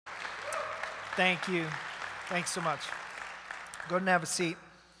Thank you. Thanks so much. Go ahead and have a seat.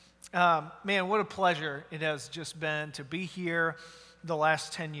 Man, what a pleasure it has just been to be here the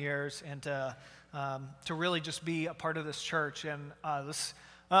last 10 years and to really just be a part of this church. And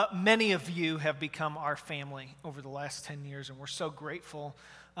many of you have become our family over the last 10 years, and we're so grateful.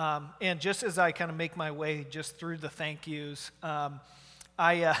 And just as I kind of make my way just through the thank yous, when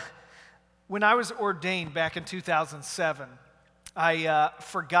I was ordained back in 2007, I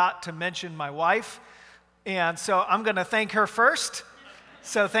forgot to mention my wife, and so I'm going to thank her first.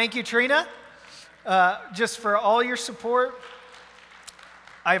 So thank you, Trina, just for all your support.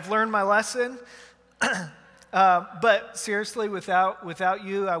 I've learned my lesson, but seriously, without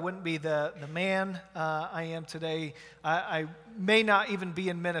you, I wouldn't be the man I am today. I may not even be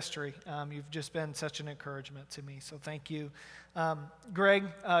in ministry. You've just been such an encouragement to me, so thank you. Greg,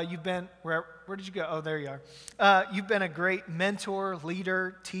 you've been, where did you go? Oh, there you are. You've been a great mentor,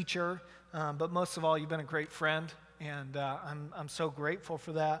 leader, teacher, but most of all, you've been a great friend, and I'm so grateful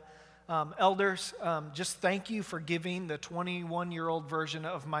for that. Elders, just thank you for giving the 21-year-old version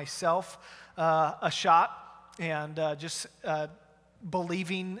of myself a shot, and just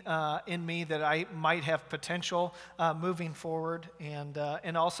believing in me that I might have potential moving forward,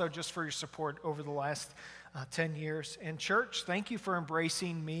 and also just for your support over the last 10 years. And church, thank you for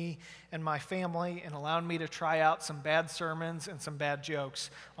embracing me and my family and allowing me to try out some bad sermons and some bad jokes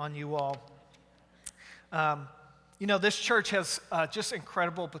on you all. This church has just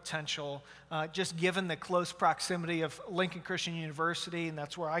incredible potential, just given the close proximity of Lincoln Christian University, and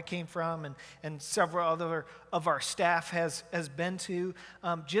that's where I came from, and several other of our staff has been to,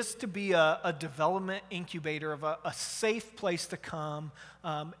 just to be a development incubator of a safe place to come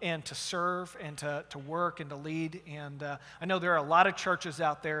and to serve and to work and to lead. And I know there are a lot of churches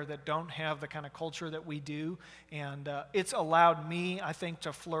out there that don't have the kind of culture that we do, and it's allowed me, I think,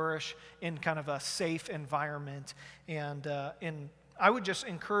 to flourish in kind of a safe environment. And I would just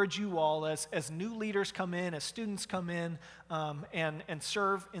encourage you all as new leaders come in, as students come in and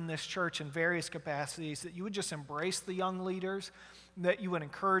serve in this church in various capacities, that you would just embrace the young leaders, that you would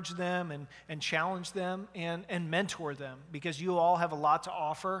encourage them and challenge them and mentor them, because you all have a lot to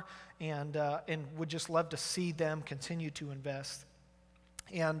offer, and would just love to see them continue to invest.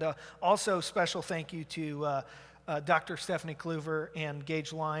 And also special thank you to Dr. Stephanie Kluver and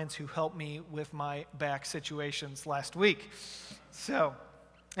Gage Lyons, who helped me with my back situations last week. So,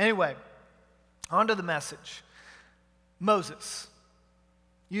 anyway, on to the message. Moses.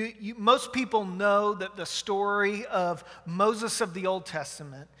 Most people know that the story of Moses of the Old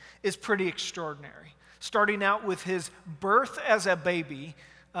Testament is pretty extraordinary, starting out with his birth as a baby,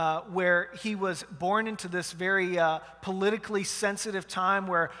 where he was born into this very politically sensitive time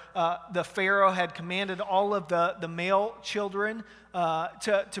where the Pharaoh had commanded all of the male children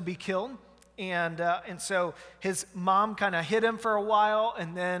to be killed. And so his mom kind of hid him for a while,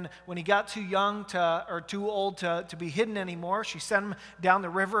 and then when he got too young or too old to be hidden anymore, she sent him down the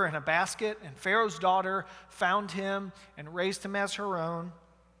river in a basket, and Pharaoh's daughter found him and raised him as her own.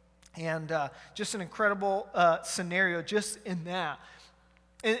 And just an incredible scenario just in that.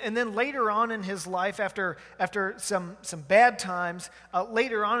 And then later on in his life, after some bad times,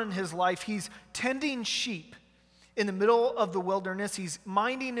 later on in his life, he's tending sheep in the middle of the wilderness. He's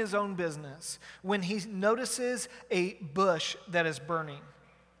minding his own business when he notices a bush that is burning.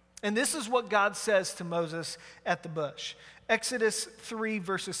 And this is what God says to Moses at the bush. Exodus 3,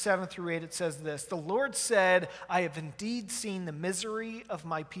 verses 7 through 8, it says this: "The Lord said, I have indeed seen the misery of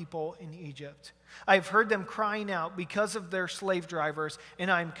my people in Egypt. I have heard them crying out because of their slave drivers,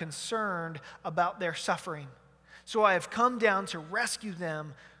 and I am concerned about their suffering. So I have come down to rescue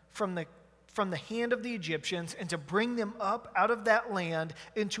them from the hand of the Egyptians and to bring them up out of that land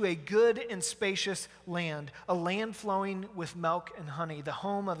into a good and spacious land, a land flowing with milk and honey, the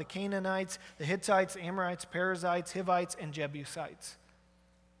home of the Canaanites, the Hittites, the Amorites, Perizzites, Hivites, and Jebusites."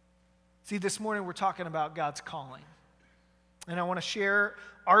 See, this morning we're talking about God's calling. And I want to share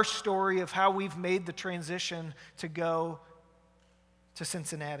our story of how we've made the transition to go to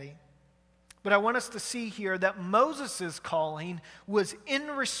Cincinnati. But I want us to see here that Moses' calling was in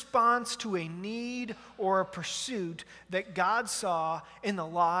response to a need or a pursuit that God saw in the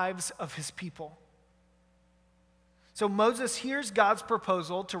lives of his people. So Moses hears God's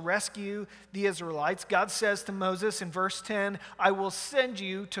proposal to rescue the Israelites. God says to Moses in verse 10, "I will send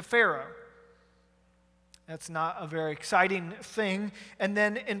you to Pharaoh." That's not a very exciting thing. And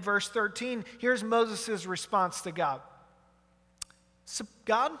then in verse 13, here's Moses' response to God.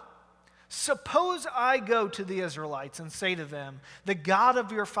 "God, suppose I go to the Israelites and say to them, 'The God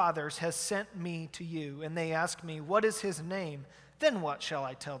of your fathers has sent me to you,' and they ask me, 'What is his name?' Then what shall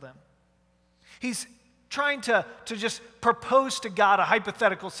I tell them?" He's trying to just propose to God a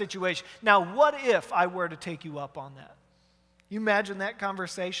hypothetical situation. Now, what if I were to take you up on that? You imagine that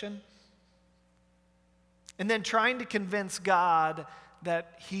conversation? And then trying to convince God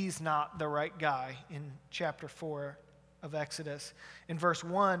that he's not the right guy in chapter 4 of Exodus. In verse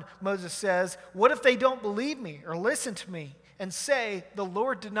 1, Moses says, "What if they don't believe me or listen to me and say, 'The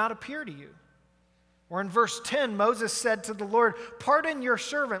Lord did not appear to you'?" Or in verse 10, Moses said to the Lord, "Pardon your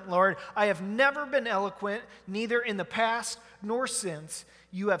servant, Lord. I have never been eloquent, neither in the past nor since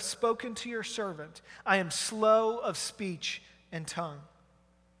you have spoken to your servant. I am slow of speech and tongue."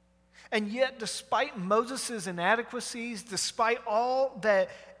 And yet, despite Moses' inadequacies, despite all that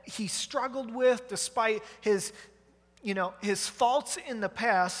he struggled with, despite his faults in the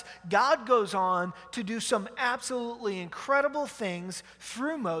past, God goes on to do some absolutely incredible things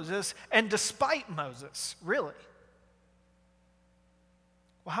through Moses and despite Moses, really.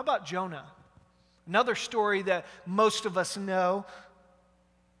 Well, how about Jonah? Another story that most of us know.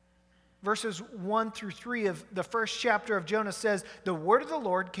 Verses 1 through 3 of the first chapter of Jonah says, "The word of the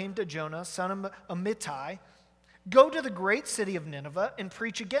Lord came to Jonah, son of Amittai. Go to the great city of Nineveh and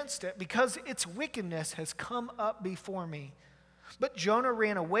preach against it, because its wickedness has come up before me." But Jonah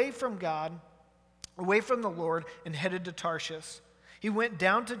ran away from God, away from the Lord, and headed to Tarshish. He went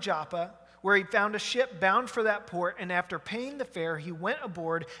down to Joppa, where he found a ship bound for that port, and after paying the fare, he went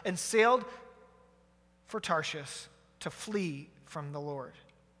aboard and sailed for Tarshish to flee from the Lord.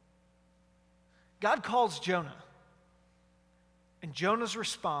 God calls Jonah, and Jonah's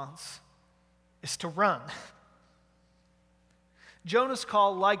response is to run. Jonah's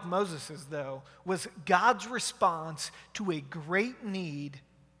call, like Moses's, though, was God's response to a great need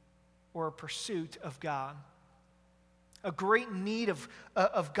or a pursuit of God. A great need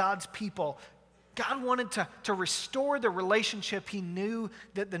of God's people. God wanted to restore the relationship he knew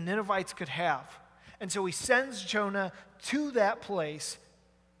that the Ninevites could have. And so he sends Jonah to that place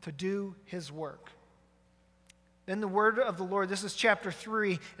to do his work. Then the word of the Lord, this is chapter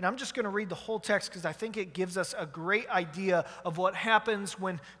 3, and I'm just going to read the whole text because I think it gives us a great idea of what happens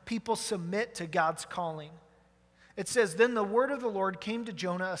when people submit to God's calling. It says, "Then the word of the Lord came to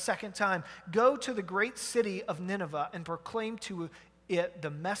Jonah a second time. Go to the great city of Nineveh and proclaim to it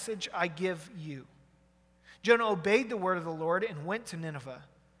the message I give you." Jonah obeyed the word of the Lord and went to Nineveh.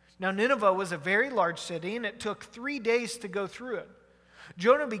 Now Nineveh was a very large city, and it took 3 days to go through it.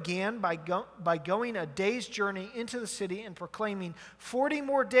 Jonah began by going a day's journey into the city and proclaiming, 40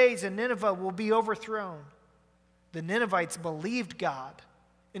 more days and Nineveh will be overthrown." The Ninevites believed God,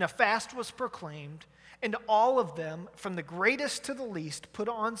 and a fast was proclaimed, and all of them, from the greatest to the least, put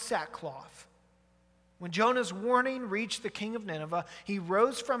on sackcloth. When Jonah's warning reached the king of Nineveh, he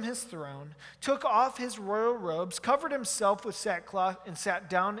rose from his throne, took off his royal robes, covered himself with sackcloth, and sat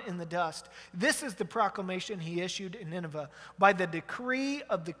down in the dust. This is the proclamation he issued in Nineveh, by the decree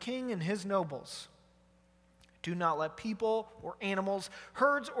of the king and his nobles. "Do not let people or animals,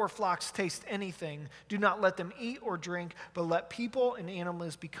 herds or flocks taste anything. Do not let them eat or drink, but let people and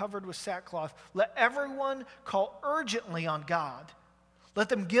animals be covered with sackcloth. Let everyone call urgently on God. Let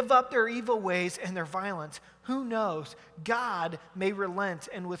them give up their evil ways and their violence. Who knows? God may relent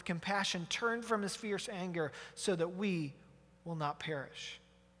and with compassion turn from his fierce anger so that we will not perish."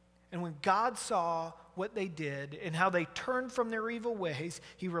 And when God saw what they did and how they turned from their evil ways,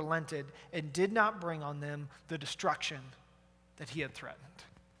 he relented and did not bring on them the destruction that he had threatened.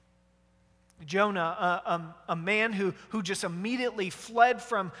 Jonah, a man who just immediately fled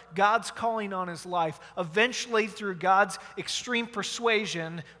from God's calling on his life, eventually through God's extreme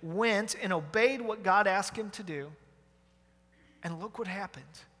persuasion, went and obeyed what God asked him to do. And look what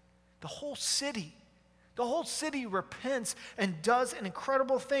happened. The whole city repents and does an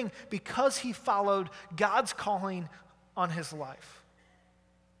incredible thing because he followed God's calling on his life.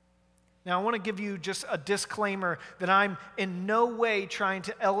 Now, I want to give you just a disclaimer that I'm in no way trying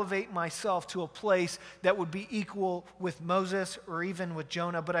to elevate myself to a place that would be equal with Moses or even with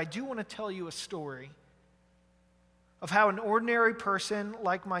Jonah, but I do want to tell you a story of how an ordinary person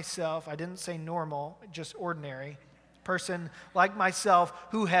like myself, I didn't say normal, just ordinary, person like myself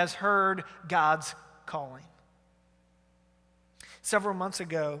who has heard God's calling. Several months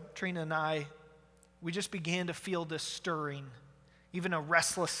ago, Trina and I, we just began to feel this stirring, even a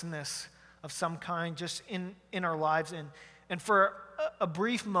restlessness of some kind just in our lives. And for a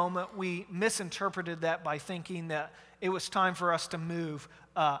brief moment, we misinterpreted that by thinking that it was time for us to move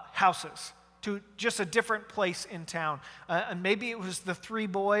houses. to just a different place in town. And maybe it was the 3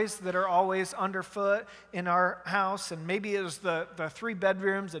 boys that are always underfoot in our house, and maybe it was the 3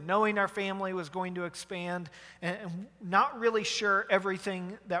 bedrooms, and knowing our family was going to expand, and not really sure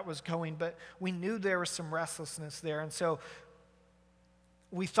everything that was going, but we knew there was some restlessness there. And so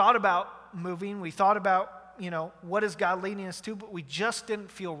we thought about moving. We thought about, what is God leading us to, but we just didn't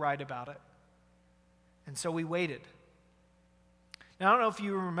feel right about it. And so we waited. Now, I don't know if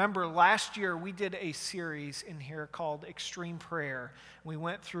you remember, last year we did a series in here called Extreme Prayer. We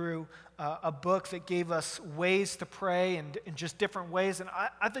went through a book that gave us ways to pray and in just different ways. And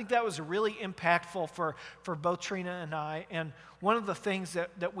I think that was really impactful for both Trina and I. And one of the things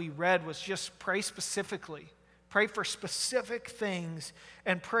that we read was just pray specifically. Pray for specific things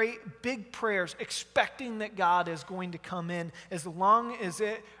and pray big prayers, expecting that God is going to come in as long as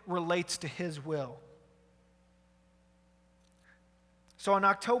it relates to His will. So on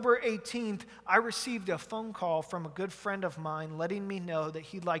October 18th, I received a phone call from a good friend of mine letting me know that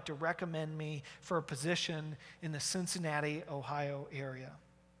he'd like to recommend me for a position in the Cincinnati, Ohio area.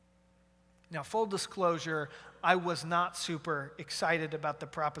 Now, full disclosure, I was not super excited about the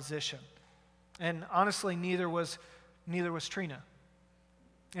proposition. And honestly, neither was Trina.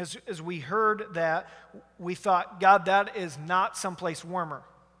 As we heard that, we thought, God, that is not someplace warmer.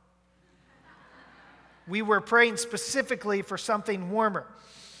 We were praying specifically for something warmer.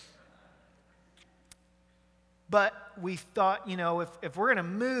 But we thought, if we're going to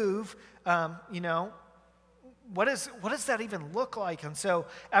move, what does that even look like? And so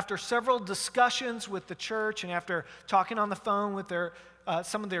after several discussions with the church and after talking on the phone with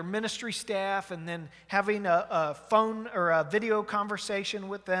some of their ministry staff and then having a phone or a video conversation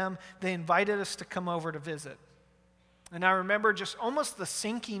with them, they invited us to come over to visit. And I remember just almost the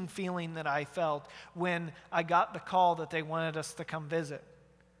sinking feeling that I felt when I got the call that they wanted us to come visit.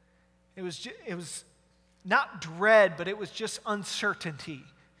 It was not dread, but it was just uncertainty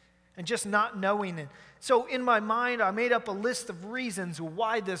and just not knowing it. So in my mind, I made up a list of reasons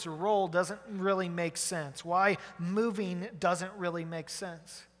why this role doesn't really make sense, why moving doesn't really make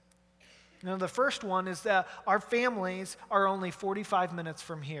sense. Now, the first one is that our families are only 45 minutes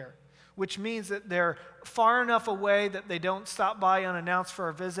from here, which means that they're far enough away that they don't stop by unannounced for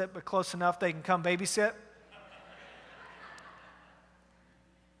a visit, but close enough they can come babysit.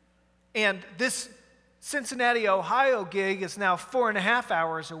 And this Cincinnati, Ohio gig is now 4.5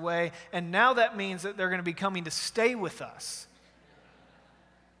 hours away, and now that means that they're going to be coming to stay with us.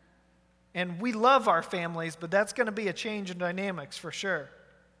 And we love our families, but that's going to be a change in dynamics for sure.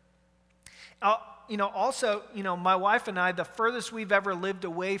 Also, my wife and I, the furthest we've ever lived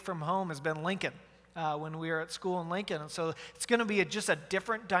away from home has been Lincoln, when we were at school in Lincoln. And so it's going to be just a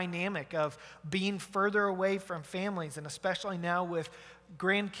different dynamic of being further away from families, and especially now with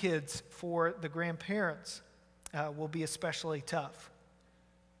grandkids for the grandparents will be especially tough.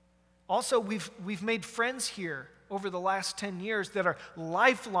 Also, we've made friends here over the last 10 years that are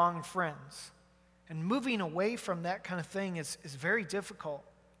lifelong friends. And moving away from that kind of thing is very difficult.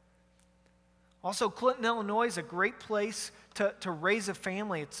 Also, Clinton, Illinois is a great place to raise a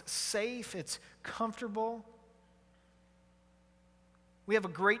family. It's safe, it's comfortable. We have a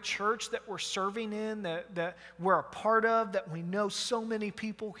great church that we're serving in, that we're a part of, that we know so many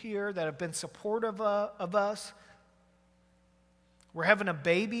people here that have been supportive of us. We're having a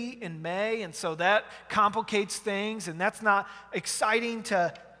baby in May, and so that complicates things, and that's not exciting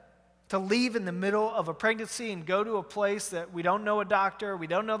to leave in the middle of a pregnancy and go to a place that we don't know a doctor, we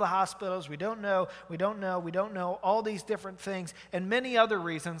don't know the hospitals, we don't know all these different things, and many other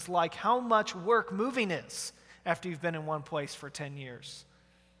reasons like how much work moving is after you've been in one place for 10 years.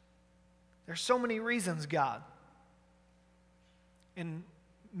 There's so many reasons, God. And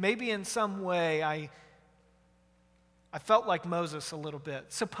maybe in some way I felt like Moses a little bit.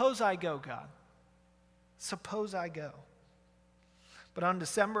 Suppose I go, God. Suppose I go. But on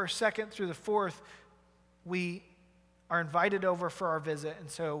December 2nd through the 4th, we are invited over for our visit. And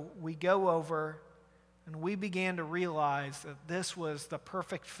so we go over and we began to realize that this was the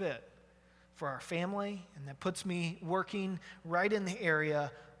perfect fit for our family, and that puts me working right in the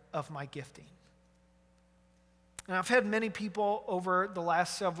area of my gifting. And I've had many people over the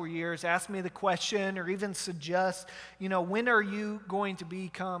last several years ask me the question or even suggest, when are you going to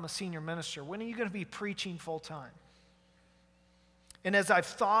become a senior minister? When are you going to be preaching full time? And as I've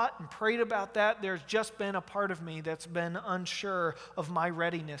thought and prayed about that, there's just been a part of me that's been unsure of my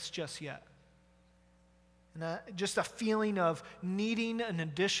readiness just yet. And just a feeling of needing an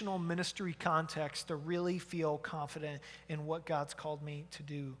additional ministry context to really feel confident in what God's called me to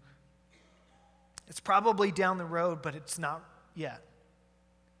do. It's probably down the road, but it's not yet.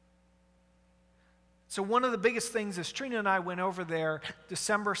 So one of the biggest things is Trina and I went over there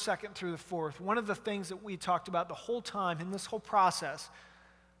December 2nd through the 4th. One of the things that we talked about the whole time in this whole process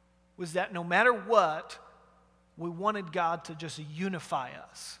was that no matter what, we wanted God to just unify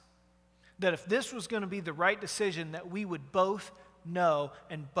us. That if this was going to be the right decision, that we would both know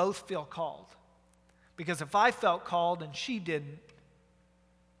and both feel called. Because if I felt called and she didn't,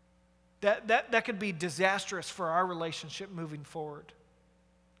 that could be disastrous for our relationship moving forward.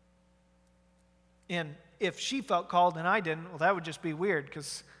 And if she felt called and I didn't, well, that would just be weird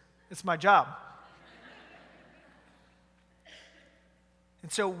because it's my job. And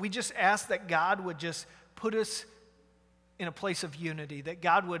so we just ask that God would just put us in a place of unity, that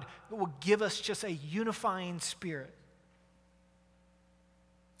God would give us just a unifying spirit.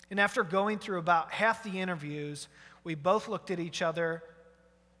 And after going through about half the interviews, we both looked at each other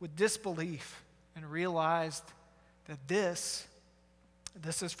with disbelief and realized that this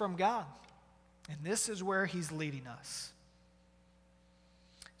is from God. And this is where he's leading us.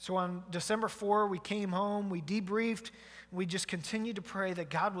 So on December 4, we came home, we debriefed, we just continued to pray that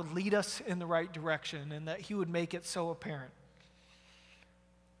God would lead us in the right direction and that he would make it so apparent.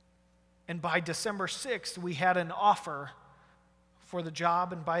 And by December 6th, we had an offer for the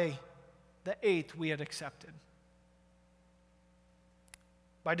job, and by the 8th, we had accepted.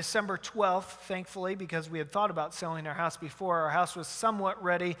 By December 12th, thankfully, because we had thought about selling our house before, our house was somewhat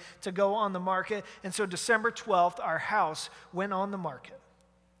ready to go on the market. And so December 12th, our house went on the market.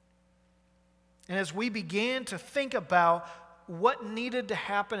 And as we began to think about what needed to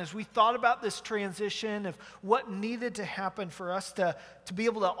happen, as we thought about this transition of what needed to happen for us to be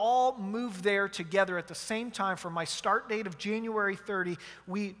able to all move there together at the same time, for my start date of January 30,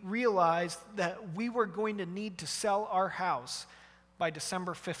 we realized that we were going to need to sell our house by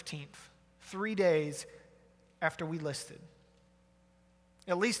December 15th, 3 days after we listed.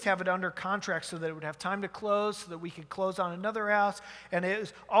 At least have it under contract so that it would have time to close, so that we could close on another house.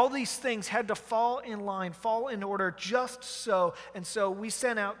 And all these things had to fall in line, fall in order just so. And so we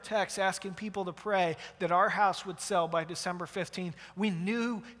sent out texts asking people to pray that our house would sell by December 15th. We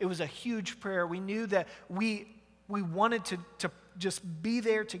knew it was a huge prayer. We knew that we wanted to just be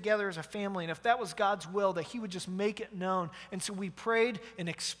there together as a family, and if that was God's will, that he would just make it known. And so we prayed an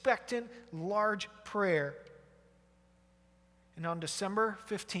expectant, large prayer. And on December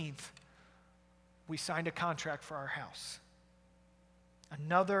 15th, we signed a contract for our house.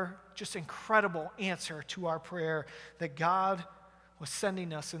 Another just incredible answer to our prayer that God was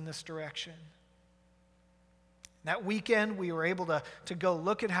sending us in this direction. That weekend, we were able to go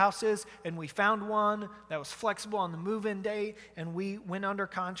look at houses, and we found one that was flexible on the move-in date, and we went under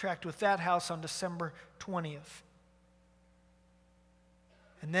contract with that house on December 20th.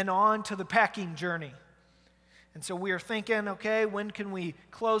 And then on to the packing journey. And so we were thinking, okay, when can we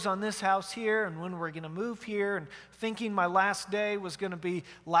close on this house here, and when we're going to move here, and thinking my last day was going to be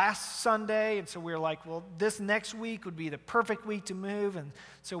last Sunday, and so we were like, well, this next week would be the perfect week to move, and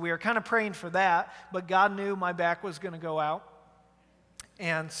so we were kind of praying for that, but God knew my back was going to go out,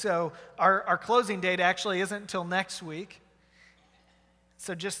 and so our closing date actually isn't until next week.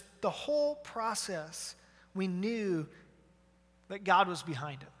 So just the whole process, we knew that God was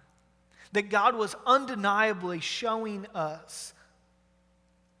behind it. That God was undeniably showing us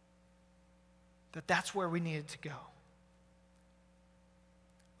that that's where we needed to go.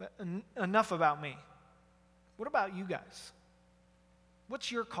 But enough about me. What about you guys?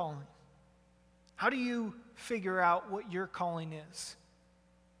 What's your calling? How do you figure out what your calling is?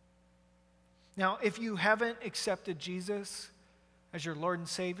 Now, if you haven't accepted Jesus as your Lord and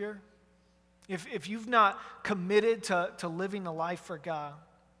Savior, if you've not committed to living a life for God,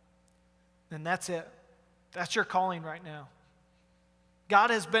 then that's it. That's your calling right now.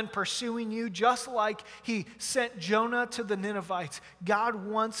 God has been pursuing you just like he sent Jonah to the Ninevites. God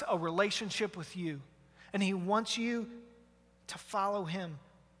wants a relationship with you, and he wants you to follow him.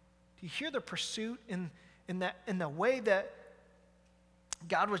 Do you hear the pursuit in the way that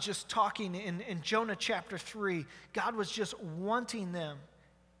God was just talking in Jonah chapter 3? God was just wanting them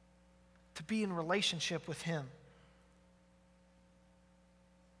to be in relationship with him.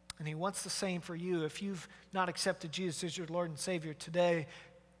 And he wants the same for you. If you've not accepted Jesus as your Lord and Savior today,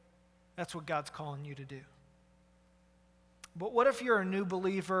 that's what God's calling you to do. But what if you're a new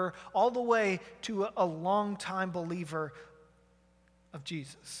believer all the way to a long-time believer of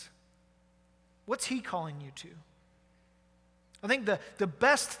Jesus? What's he calling you to? I think the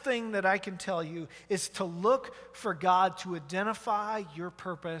best thing that I can tell you is to look for God to identify your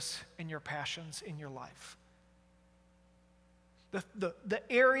purpose and your passions in your life. The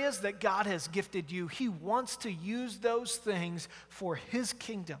areas that God has gifted you, he wants to use those things for his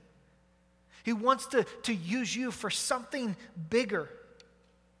kingdom. He wants to use you for something bigger.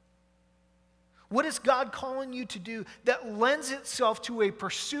 What is God calling you to do that lends itself to a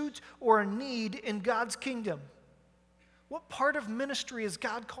pursuit or a need in God's kingdom? What part of ministry is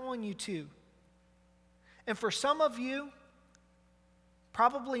God calling you to? And for some of you,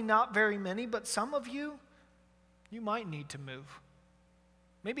 probably not very many, but some of you, you might need to move.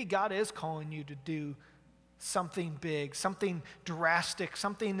 Maybe God is calling you to do something big, something drastic,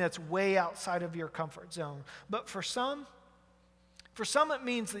 something that's way outside of your comfort zone. But for some it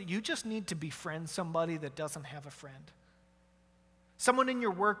means that you just need to befriend somebody that doesn't have a friend. Someone in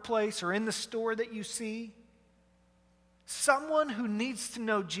your workplace or in the store that you see. Someone who needs to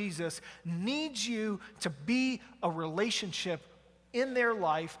know Jesus needs you to be a relationship in their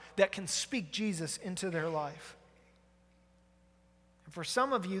life that can speak Jesus into their life. And for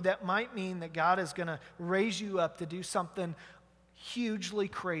some of you, that might mean that God is going to raise you up to do something hugely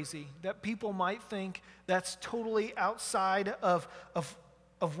crazy, that people might think that's totally outside of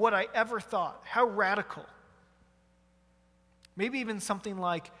what I ever thought. How radical. Maybe even something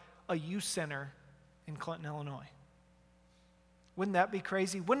like a youth center in Clinton, Illinois. Wouldn't that be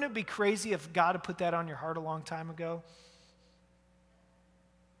crazy? Wouldn't it be crazy if God had put that on your heart a long time ago?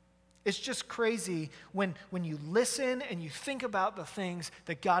 It's just crazy when you listen and you think about the things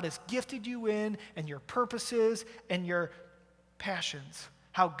that God has gifted you in and your purposes and your passions,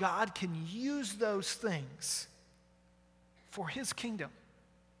 how God can use those things for His kingdom.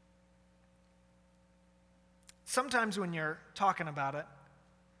 Sometimes when you're talking about it,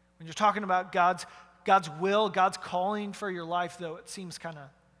 when you're talking about God's will, God's calling for your life, though, it seems kind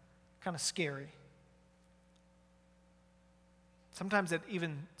of scary. Sometimes it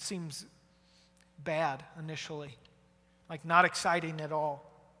even seems bad initially, like not exciting at all.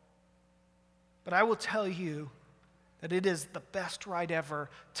 But I will tell you that it is the best ride ever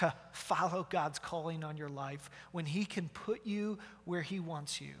to follow God's calling on your life. When He can put you where He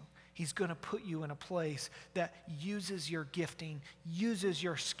wants you, He's going to put you in a place that uses your gifting, uses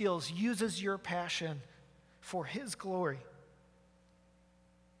your skills, uses your passion for His glory.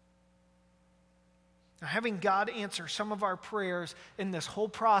 Now, having God answer some of our prayers in this whole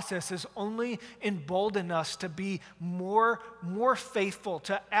process has only emboldened us to be more faithful,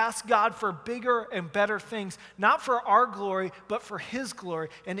 to ask God for bigger and better things, not for our glory, but for His glory.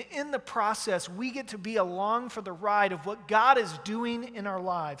 And in the process, we get to be along for the ride of what God is doing in our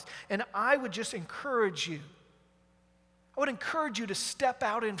lives. And I would just encourage you, to step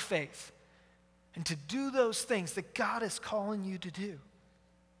out in faith and to do those things that God is calling you to do.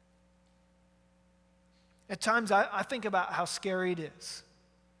 At times, I think about how scary it is.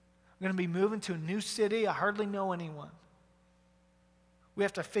 I'm going to be moving to a new city. I hardly know anyone. We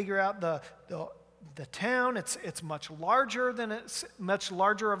have to figure out the town. It's much larger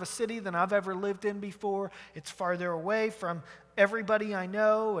of a city than I've ever lived in before. It's farther away from everybody I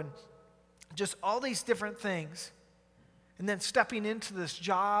know, and just all these different things. And then stepping into this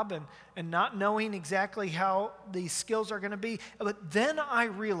job and not knowing exactly how these skills are going to be. But then I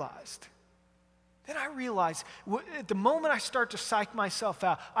realized, at the moment I start to psych myself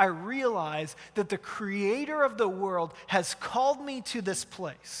out, I realize that the Creator of the world has called me to this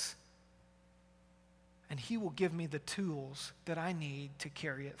place. And He will give me the tools that I need to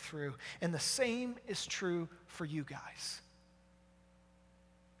carry it through. And the same is true for you guys.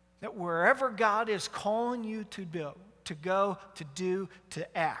 That wherever God is calling you to go, to do,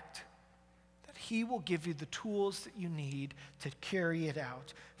 to act, that He will give you the tools that you need to carry it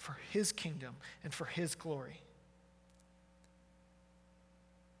out for His kingdom and for His glory.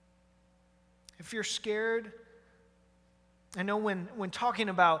 If you're scared, I know when talking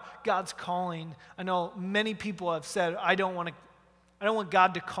about God's calling, I know many people have said, I don't want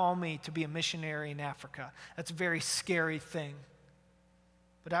God to call me to be a missionary in Africa. That's a very scary thing.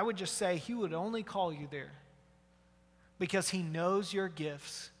 But I would just say He would only call you there because He knows your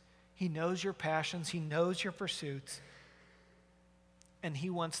gifts, He knows your passions, He knows your pursuits, and He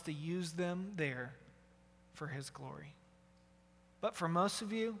wants to use them there for His glory. But for most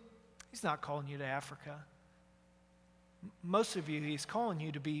of you, He's not calling you to Africa. Most of you, He's calling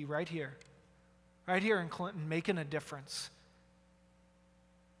you to be right here in Clinton, making a difference.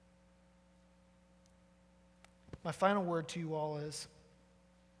 My final word to you all is,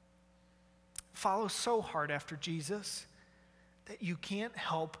 follow so hard after Jesus that you can't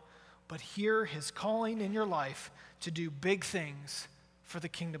help but hear His calling in your life to do big things for the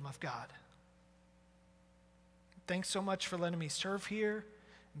kingdom of God. Thanks so much for letting me serve here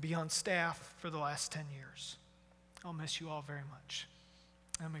and be on staff for the last 10 years. I'll miss you all very much.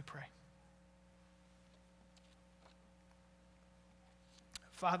 Let me pray.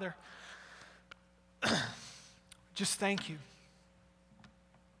 Father, just thank you.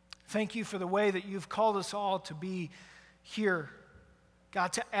 Thank you for the way that you've called us all to be here,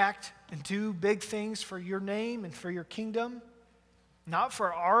 God, to act and do big things for your name and for your kingdom, not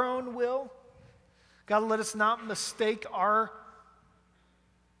for our own will. God, let us not mistake our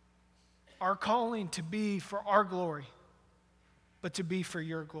calling to be for our glory, but to be for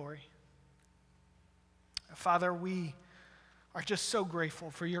your glory. Father, we are just so grateful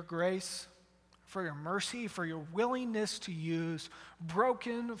for your grace, for your mercy, for your willingness to use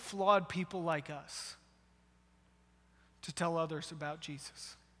broken, flawed people like us to tell others about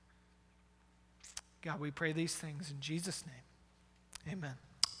Jesus. God, we pray these things in Jesus' name. Amen.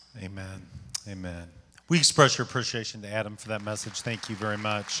 Amen. Amen. We express your appreciation to Adam for that message. Thank you very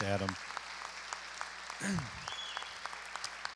much, Adam.